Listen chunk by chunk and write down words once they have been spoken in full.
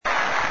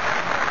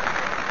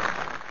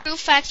true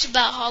facts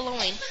about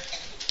Halloween.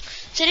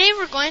 Today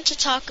we're going to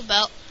talk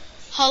about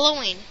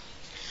Halloween.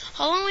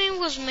 Halloween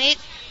was made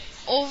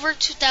over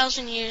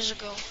 2,000 years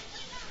ago.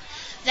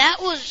 That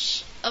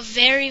was a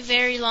very,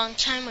 very long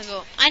time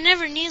ago. I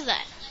never knew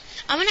that.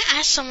 I'm going to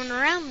ask someone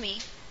around me.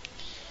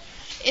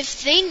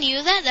 If they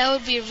knew that, that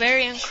would be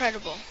very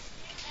incredible.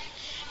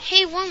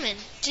 Hey woman,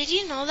 did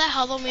you know that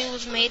Halloween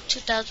was made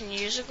 2,000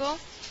 years ago?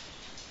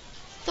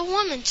 The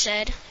woman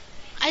said,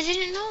 I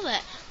didn't know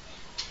that.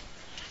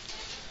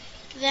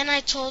 Then I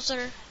told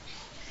her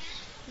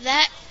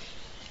that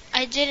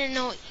I didn't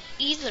know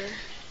either.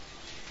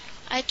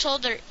 I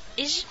told her,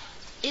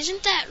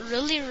 isn't that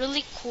really,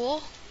 really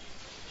cool?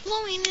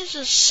 Halloween is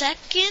the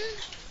second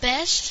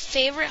best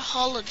favorite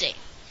holiday.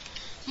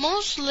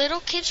 Most little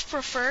kids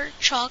prefer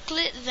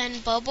chocolate than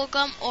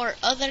bubblegum or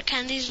other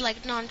candies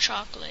like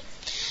non-chocolate.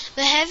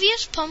 The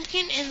heaviest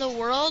pumpkin in the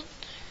world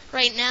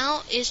right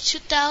now is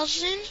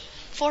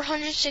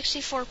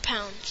 2,464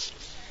 pounds.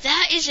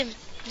 That is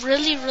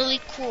really, really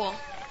cool.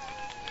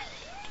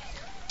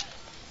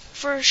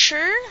 For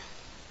sure,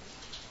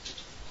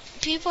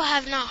 people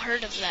have not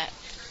heard of that.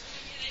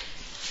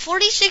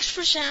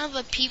 46% of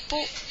the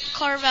people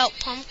carve out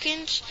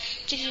pumpkins.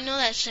 Did you know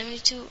that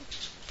 72%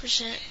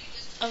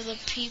 of the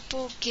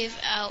people give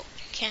out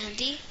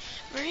candy?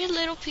 Very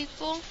little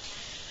people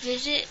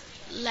visit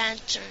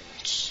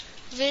lanterns,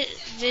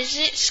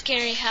 visit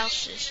scary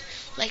houses.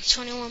 Like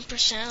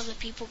 21% of the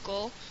people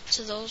go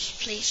to those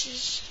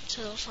places,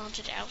 to those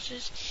haunted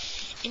houses.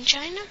 In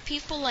China,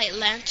 people light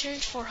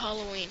lanterns for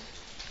Halloween.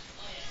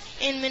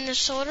 In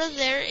Minnesota,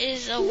 there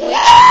is a witch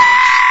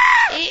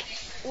house. It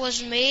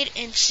was made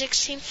in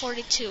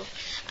 1642.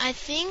 I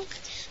think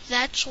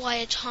that's why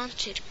it's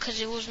haunted,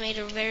 because it was made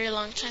a very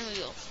long time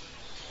ago.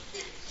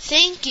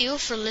 Thank you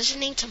for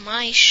listening to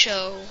my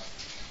show.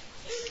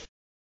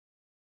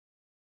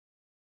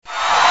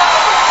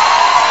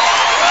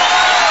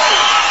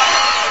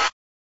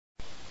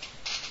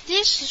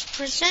 This is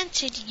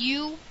presented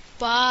you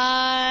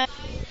by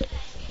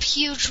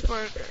Huge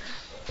Burger.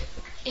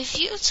 If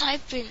you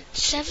type in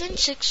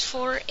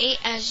 7648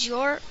 as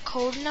your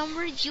code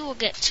number, you will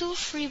get 2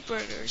 free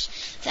burgers.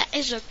 That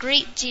is a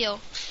great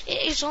deal.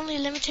 It is only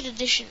limited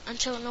edition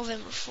until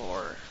November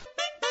 4.